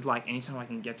classes. Like, anytime I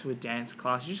can get to a dance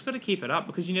class, you just got to keep it up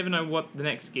because you never know what the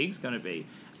next gig's going to be.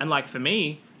 And, like, for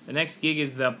me, the next gig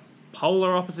is the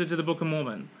polar opposite to the Book of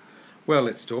Mormon. Well,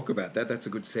 let's talk about that. That's a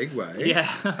good segue.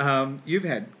 Yeah. You've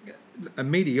had a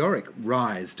meteoric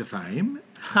rise to fame.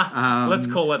 Let's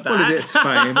call it that. Whether it's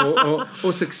fame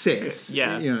or success.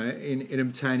 Yeah. In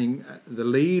obtaining the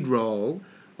lead role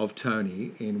of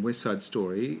Tony in West Side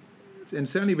Story. And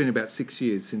it's only been about 6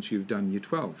 years since you've done Year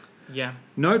 12. Yeah.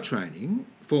 No training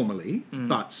formally,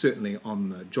 but certainly on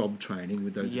the job training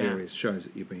with those various shows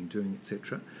that you've been doing,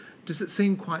 etc. Does it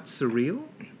seem quite surreal?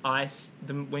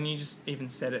 When you just even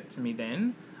said it to me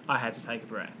then, I had to take a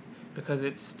breath because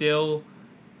it still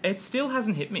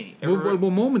hasn't hit me. Well,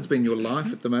 Mormon's been your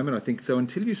life at the moment, I think. So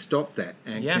until you stop that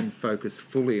and can focus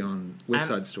fully on West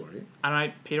Side Story.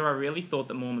 And Peter, I really thought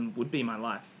that Mormon would be my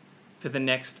life for the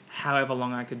next however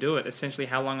long I could do it. Essentially,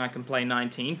 how long I can play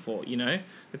 19 for.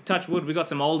 With touch wood, we got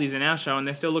some oldies in our show, and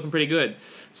they're still looking pretty good.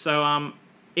 So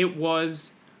it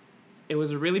was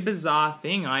a really bizarre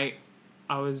thing. I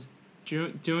was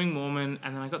doing Mormon,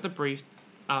 and then I got the brief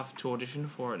to audition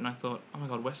for it, and I thought, oh my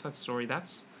god, West Side Story,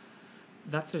 that's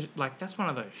one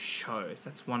of those shows.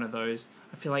 That's one of those.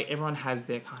 I feel like everyone has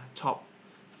their kind of top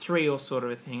 3 sort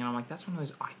of a thing. And I'm like, that's one of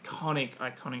those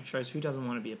iconic shows. Who doesn't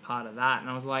want to be a part of that? And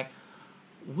I was like,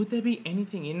 would there be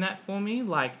anything in that for me?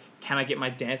 Like, can I get my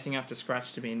dancing up to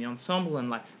scratch to be in the ensemble and,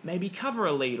 like, maybe cover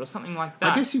a lead or something like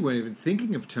that? I guess you weren't even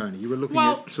thinking of Tony. You were looking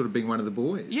at sort of being one of the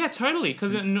boys. Yeah, totally.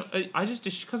 Because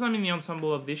because I'm in the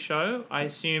ensemble of this show, I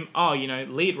assume,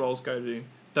 lead roles go to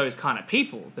those kind of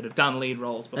people that have done lead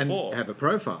roles before. And have a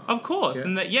profile. Of course.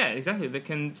 Yeah. And exactly. That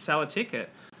can sell a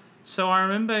ticket. So I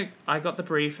remember I got the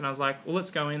brief and I was like, well, let's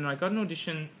go in. And I got an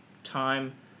audition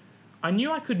time. I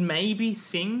knew I could maybe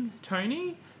sing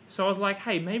Tony, so I was like,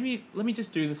 hey, maybe let me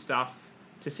just do the stuff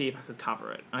to see if I could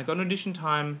cover it. And I got an audition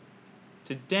time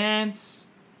to dance,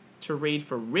 to read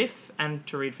for Riff, and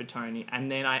to read for Tony.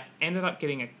 And then I ended up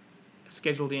getting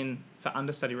scheduled in for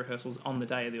understudy rehearsals on the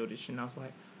day of the audition. I was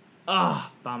like,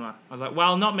 bummer. I was like,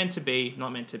 well, not meant to be.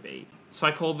 So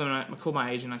I called them, and I called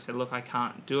my agent, and I said, look, I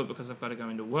can't do it because I've got to go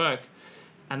into work.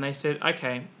 And they said,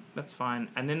 okay, that's fine.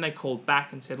 And then they called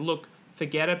back and said, look,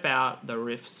 forget about the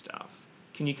Riff stuff.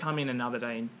 Can you come in another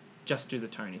day and just do the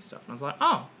Tony stuff? And I was like,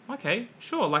 oh, okay,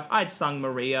 sure. Like, I'd sung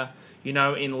Maria,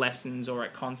 in lessons or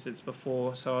at concerts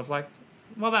before. So I was like,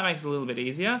 well, that makes it a little bit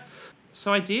easier.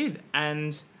 So I did.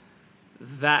 And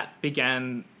that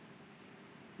began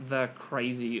the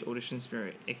crazy audition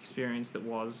experience that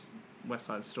was West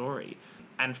Side Story.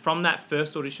 And from that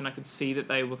first audition, I could see that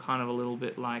they were kind of a little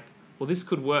bit like, well, this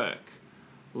could work.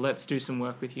 Let's do some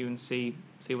work with you and see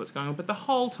what's going on. But the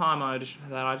whole time I auditioned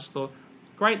for that, I just thought,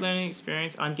 great learning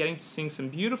experience. I'm getting to sing some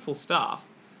beautiful stuff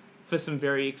for some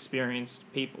very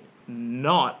experienced people.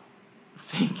 Not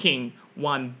thinking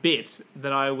one bit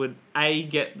that I would A,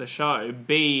 get the show,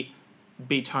 B,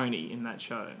 be Tony in that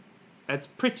show. It's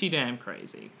pretty damn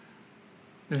crazy.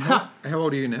 And how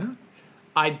old are you now?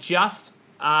 I just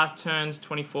turned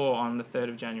 24 on the 3rd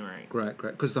of January. Great.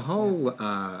 Because the whole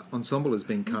ensemble has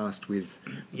been cast with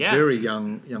very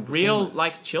young performers. Real,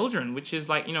 like, children, which is,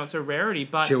 like, it's a rarity.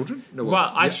 But children? No,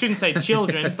 well, I shouldn't say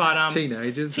children, but...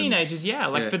 Teenagers.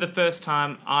 For the first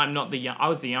time, I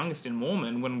was the youngest in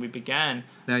Mormon when we began.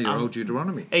 Now you're old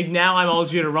Deuteronomy. Now I'm old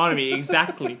Deuteronomy,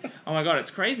 exactly. Oh my God,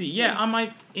 it's crazy.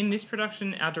 Yeah, in this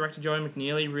production, our director, Joey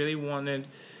McNeely, really wanted...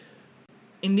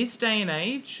 In this day and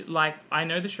age, like, I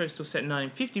know the show's still set in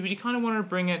 1950, but you kind of wanted to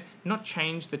bring it, not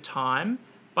change the time,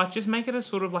 but just make it a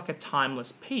sort of like a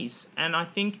timeless piece. And I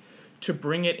think to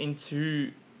bring it into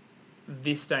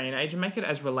this day and age and make it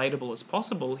as relatable as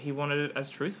possible, he wanted it as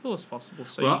truthful as possible.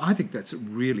 So I think that's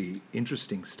really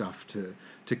interesting stuff to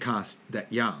cast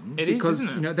that young. It is, because,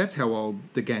 isn't it? That's how old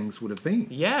the gangs would have been.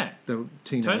 Yeah. The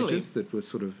teenagers that were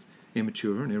sort of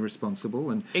immature and irresponsible.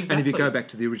 And if you go back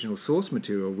to the original source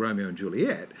material, Romeo and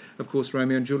Juliet, of course,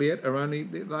 Romeo and Juliet are only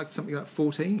something like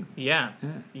 14. Yeah.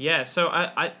 So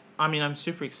I'm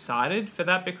super excited for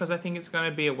that because I think it's going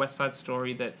to be a West Side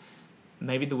Story that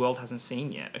maybe the world hasn't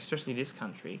seen yet, especially this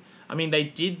country. I mean, they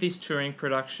did this touring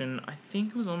production, I think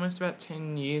it was almost about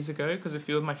 10 years ago, because a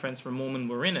few of my friends from Mormon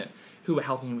were in it, who were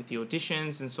helping me with the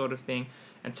auditions and sort of thing,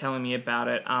 and telling me about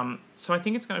it. So I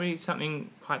think it's going to be something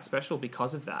quite special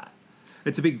because of that.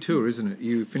 It's a big tour, isn't it?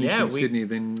 You finish in Sydney,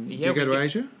 then do you go to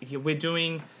Asia? Yeah, we're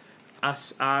doing...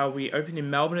 we opened in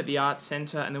Melbourne at the Arts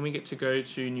Centre, and then we get to go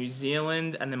to New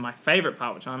Zealand, and then my favourite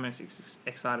part, which I'm most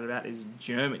excited about, is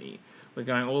Germany. We're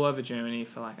going all over Germany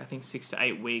for I think 6 to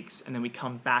 8 weeks, and then we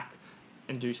come back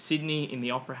and do Sydney in the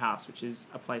Opera House, which is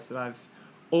a place that I've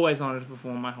always wanted to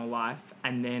perform my whole life,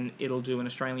 and then it'll do an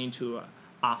Australian tour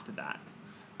after that,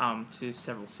 to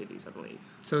several cities, I believe.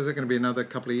 So is that going to be another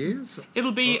couple of years?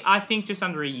 It'll be, I think, just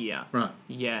under a year. Right.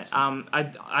 Yeah.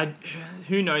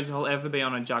 Who knows if I'll ever be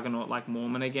on a juggernaut like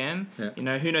Mormon again.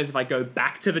 Yeah. Who knows if I go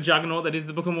back to the juggernaut that is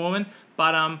the Book of Mormon.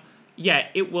 But,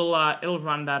 it will, it'll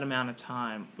run that amount of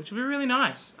time, which will be really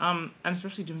nice. And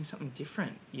especially doing something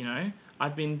different,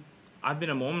 I've been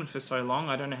a Mormon for so long,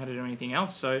 I don't know how to do anything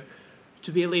else. So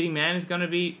to be a leading man is going to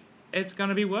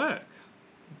be work.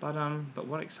 But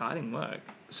what exciting work.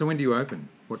 So when do you open?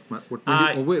 When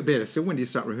do you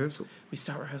start rehearsal? We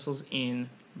start rehearsals in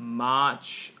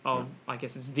March of, I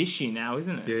guess it's this year now,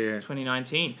 isn't it? Yeah.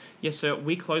 2019. Yeah, so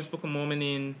we close Book of Mormon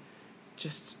in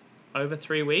just over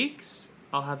 3 weeks.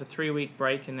 I'll have a 3-week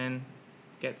break and then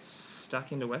get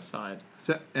stuck into West Side.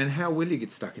 So, and how will you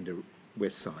get stuck into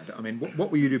West Side? I mean,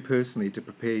 what will you do personally to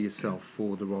prepare yourself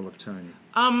for the role of Tony?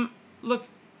 Look,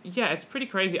 yeah, it's pretty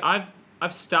crazy. I've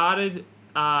started,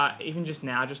 even just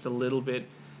now, just a little bit,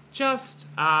 just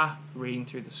reading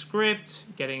through the script,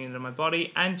 getting into my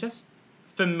body, and just,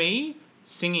 for me,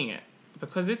 singing it.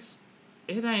 Because it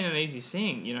ain't an easy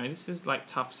sing, This is,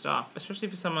 tough stuff, especially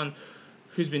for someone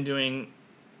who's been doing,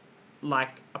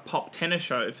 a pop tenor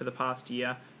show for the past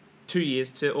 2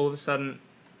 years, to all of a sudden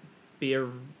be a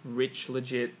rich,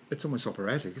 legit... It's almost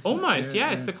operatic, isn't Almost, it? yeah.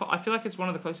 I feel like it's one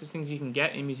of the closest things you can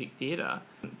get in music theatre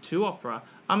to opera.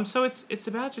 So it's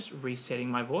about just resetting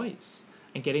my voice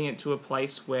and getting it to a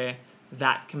place where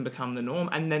that can become the norm,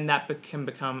 and then that can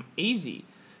become easy,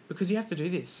 because you have to do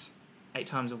this 8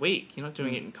 times a week. You're not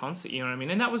doing it in concert, you know what I mean?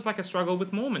 And that was like a struggle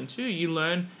with Mormon too. You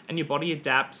learn and your body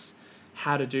adapts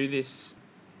how to do this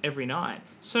every night.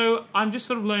 So I'm just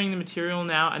sort of learning the material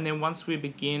now, and then once we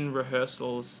begin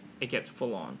rehearsals, it gets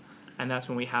full on. And that's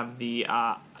when we have the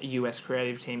US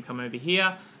creative team come over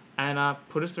here and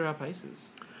put us through our paces.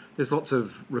 There's lots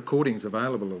of recordings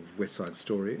available of West Side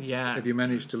Stories. Yeah. Have you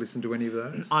managed to listen to any of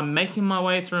those? I'm making my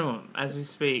way through them as we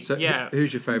speak. So yeah.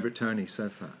 Who's your favourite Tony so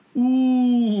far?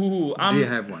 Ooh. Do you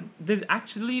have one? There's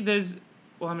so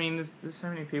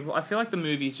many people. I feel like the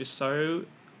movie is just so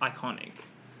iconic.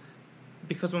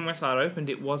 Because when West Side opened,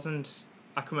 it wasn't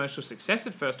a commercial success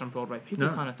at first on Broadway. People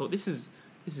kind of thought, this is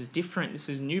different, this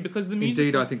is new, because the music...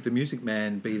 Indeed, I think The Music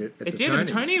Man beat it at the Tonys. It did, the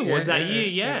Tony Awards that year,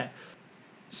 yeah.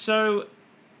 So,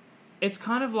 it's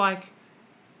kind of like...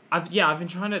 I've been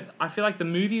trying to... I feel like the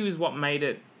movie was what made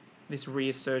it this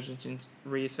resurgence into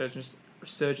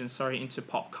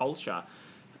pop culture.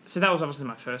 So that was obviously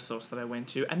my first source that I went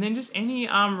to. And then just any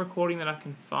recording that I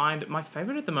can find. My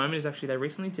favourite at the moment is actually, they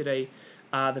recently did the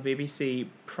BBC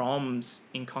Proms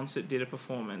in concert did a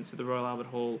performance at the Royal Albert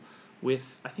Hall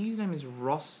with, I think his name is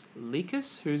Ross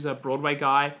Likas, who's a Broadway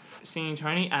guy singing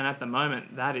Tony, and at the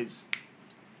moment that is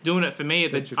doing it for me.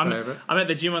 I'm at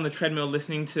the gym on the treadmill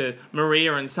listening to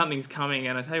Maria and Something's Coming,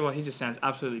 and I tell you what, he just sounds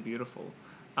absolutely beautiful.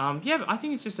 But I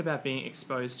think it's just about being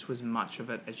exposed to as much of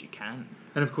it as you can.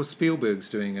 And of course Spielberg's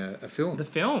doing a film. The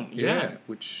film, yeah.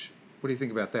 What do you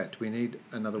think about that? Do we need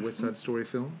another West Side Story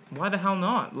film? Why the hell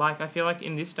not? Like, I feel like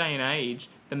in this day and age,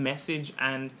 the message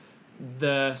and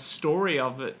the story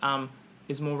of it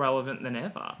is more relevant than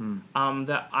ever.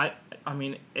 I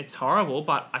mean, it's horrible,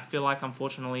 but I feel like,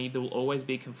 unfortunately, there will always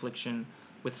be confliction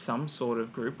with some sort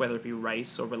of group, whether it be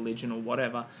race or religion or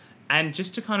whatever. And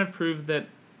just to kind of prove that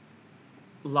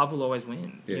love will always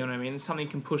win. Yeah. You know what I mean? Something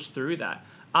can push through that.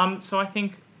 So I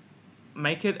think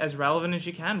make it as relevant as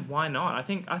you can. Why not? I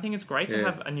think it's great to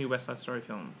have a new West Side Story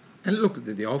film. And look,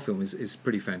 the old film is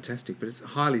pretty fantastic, but it's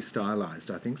highly stylized,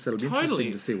 I think. So it'll be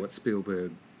interesting to see what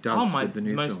Spielberg does with the new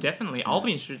film. Most definitely. Yeah. I'll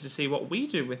be interested to see what we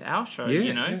do with our show,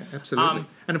 Yeah, absolutely.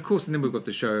 And of course, and then we've got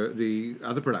the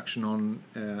other production on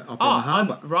Opera in the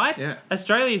Harbour. Right? Yeah.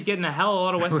 Australia's getting a hell of a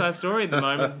lot of West Side Story at the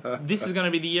moment. This is going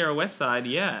to be the year of West Side,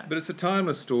 yeah. But it's a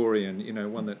timeless story,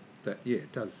 and, one that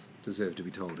does deserve to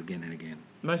be told again and again.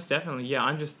 Most definitely, yeah.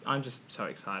 I'm just so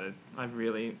excited.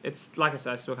 It's like I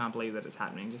said, I still can't believe that it's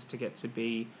happening. Just to get to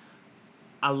be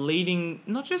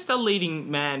not just a leading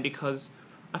man, because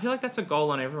I feel like that's a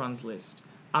goal on everyone's list.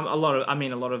 A lot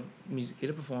of music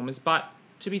theatre performers, but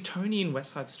to be Tony in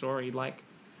West Side Story, like,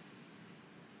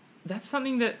 that's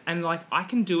something that, and like, I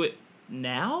can do it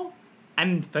now,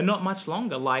 and for not much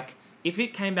longer. Like, if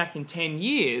it came back in 10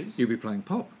 years... You'll be playing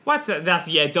pop. What's that?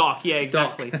 Doc. Yeah,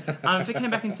 exactly. If it came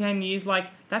back in 10 years, like,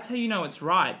 that's how you know it's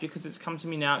right, because it's come to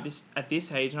me now at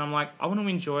this age, and I'm like, I want to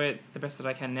enjoy it the best that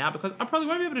I can now, because I probably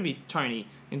won't be able to be Tony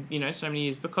in, so many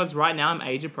years, because right now I'm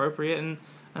age appropriate, and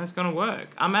it's going to work.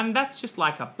 And that's just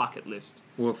like a bucket list.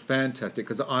 Well, fantastic,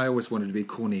 because I always wanted to be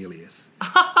Cornelius.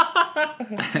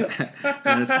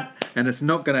 and it's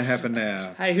not going to happen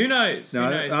now. Hey, who knows? No, who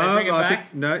knows? They bring it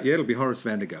back? It'll be Horace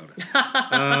van der Gelder.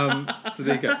 So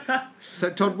there you go. So,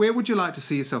 Todd, where would you like to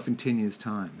see yourself in 10 years'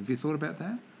 time? Have you thought about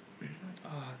that?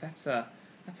 Oh, that's a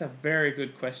very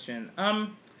good question.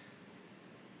 10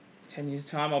 years'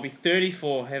 time, I'll be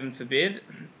 34, heaven forbid.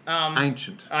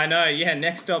 Ancient. I know, yeah,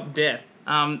 next stop, death.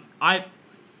 I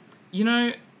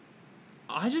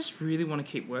just really want to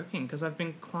keep working, because I've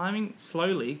been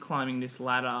slowly climbing this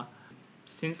ladder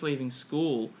since leaving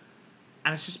school,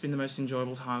 and it's just been the most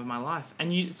enjoyable time of my life.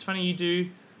 And it's funny,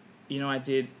 I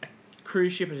did a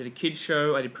cruise ship, I did a kids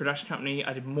show, I did production company,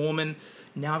 I did Mormon,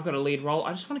 now I've got a lead role.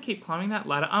 I just want to keep climbing that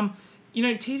ladder.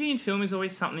 TV and film is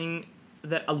always something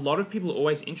that a lot of people are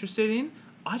always interested in.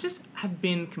 I just have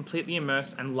been completely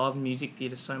immersed and love music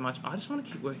theatre so much. I just want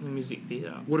to keep working in music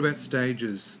theatre. What about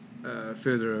stages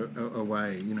further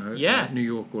away, New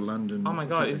York or London? Oh my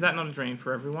God, is that not a dream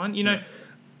for everyone?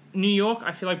 New York,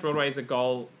 I feel like Broadway is a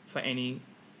goal for any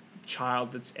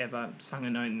child that's ever sung a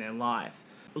note in their life.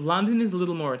 London is a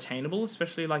little more attainable,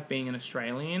 especially like being an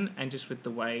Australian, and just with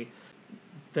the way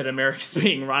that America's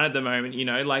being run at the moment,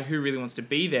 like, who really wants to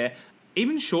be there?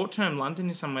 Even short-term, London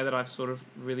is somewhere that I've sort of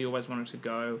really always wanted to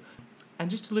go. And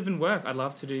just to live and work. I'd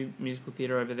love to do musical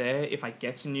theatre over there. If I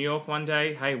get to New York one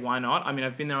day, hey, why not? I mean,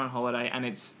 I've been there on holiday, and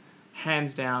it's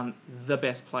hands down the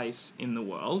best place in the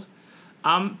world.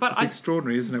 But It's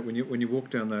extraordinary, isn't it, when you walk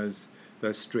down those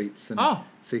streets and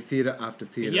see theatre after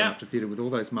theatre after theatre with all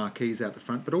those marquees out the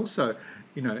front, but also,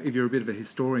 you know, if you're a bit of a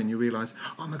historian, you realise,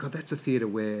 oh my God, that's a theatre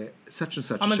where such and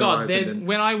such a show opened.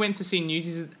 When I went to see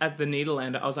Newsies at the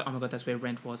Nederlander, I was like, oh my God, that's where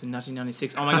Rent was in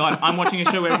 1996. Oh my God, I'm watching a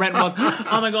show where Rent was.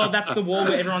 Oh my God, that's the wall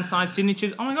where everyone signs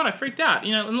signatures. Oh my God, I freaked out.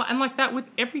 You know, and like that with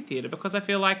every theatre, because I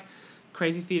feel like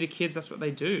crazy theatre kids, that's what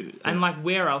they do. Yeah. And like,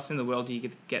 where else in the world do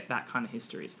you get that kind of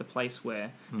history? It's the place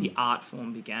where the art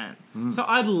form began. So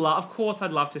I'd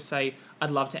love to say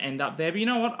I'd love to end up there, but you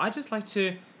know what? I just like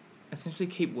to essentially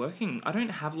keep working. I don't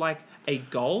have like a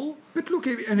goal. But look,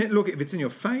 if it's in your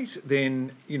fate,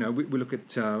 then, you know, we look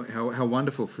at how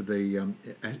wonderful for the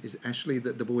is Ashley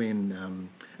the boy in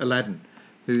Aladdin.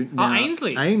 Who now,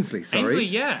 Ainsley,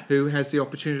 yeah. Who has the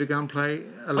opportunity to go and play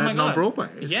Aladdin on Broadway.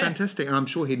 It's fantastic. And I'm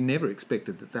sure he'd never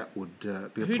expected that would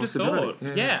be a Who'd possibility. Have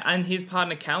thought? Yeah, and his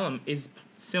partner Callum is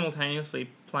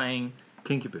simultaneously playing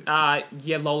Kinky Boots.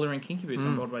 Lola and Kinky Boots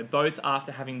on Broadway, both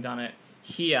after having done it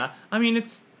here. I mean,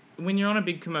 it's when you're on a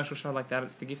big commercial show like that,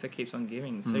 it's the gift that keeps on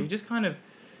giving. So you just kind of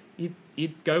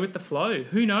you'd go with the flow.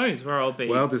 Who knows where I'll be?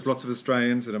 Well, there's lots of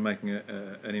Australians that are making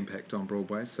an impact on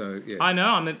Broadway. So yeah, I know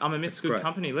I'm amidst good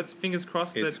company. Let's fingers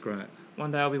crossed that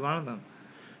one day I'll be one of them.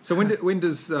 So when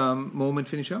does Moorman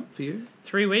finish up for you?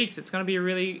 3 weeks. It's going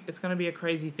to be a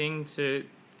crazy thing to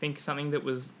think something that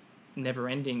was never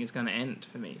ending is going to end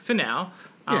for me. For now,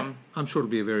 I'm sure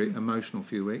it'll be a very emotional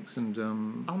few weeks, and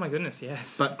oh my goodness,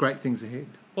 yes. But great things ahead.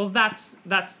 Well, that's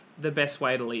the best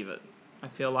way to leave it. I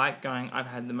feel like I've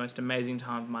had the most amazing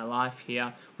time of my life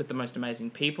here with the most amazing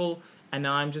people, and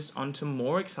now I'm just on to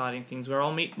more exciting things where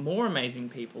I'll meet more amazing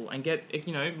people and get,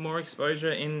 you know, more exposure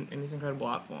in this incredible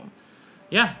art form.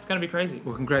 Yeah, it's going to be crazy.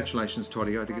 Well, congratulations,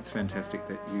 Toddy. I think it's fantastic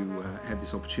that you had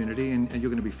this opportunity, and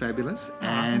you're going to be fabulous.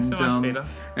 And thanks so much, Peter.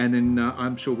 And then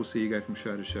I'm sure we'll see you go from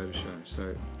show to show to show.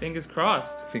 So fingers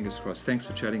crossed. Fingers crossed. Thanks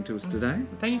for chatting to us today.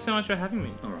 Thank you so much for having me.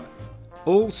 All right.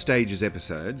 All Stages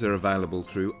episodes are available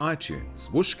through iTunes,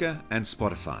 Whooshkaa and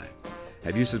Spotify.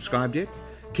 Have you subscribed yet?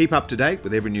 Keep up to date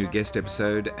with every new guest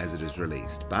episode as it is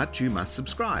released, but you must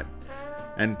subscribe.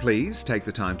 And please take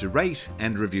the time to rate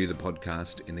and review the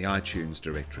podcast in the iTunes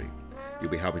directory. You'll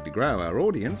be helping to grow our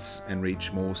audience and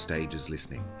reach more Stages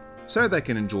listening, so they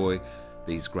can enjoy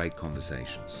these great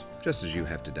conversations, just as you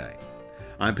have today.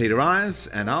 I'm Peter Ayres,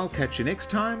 and I'll catch you next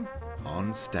time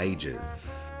on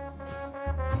Stages.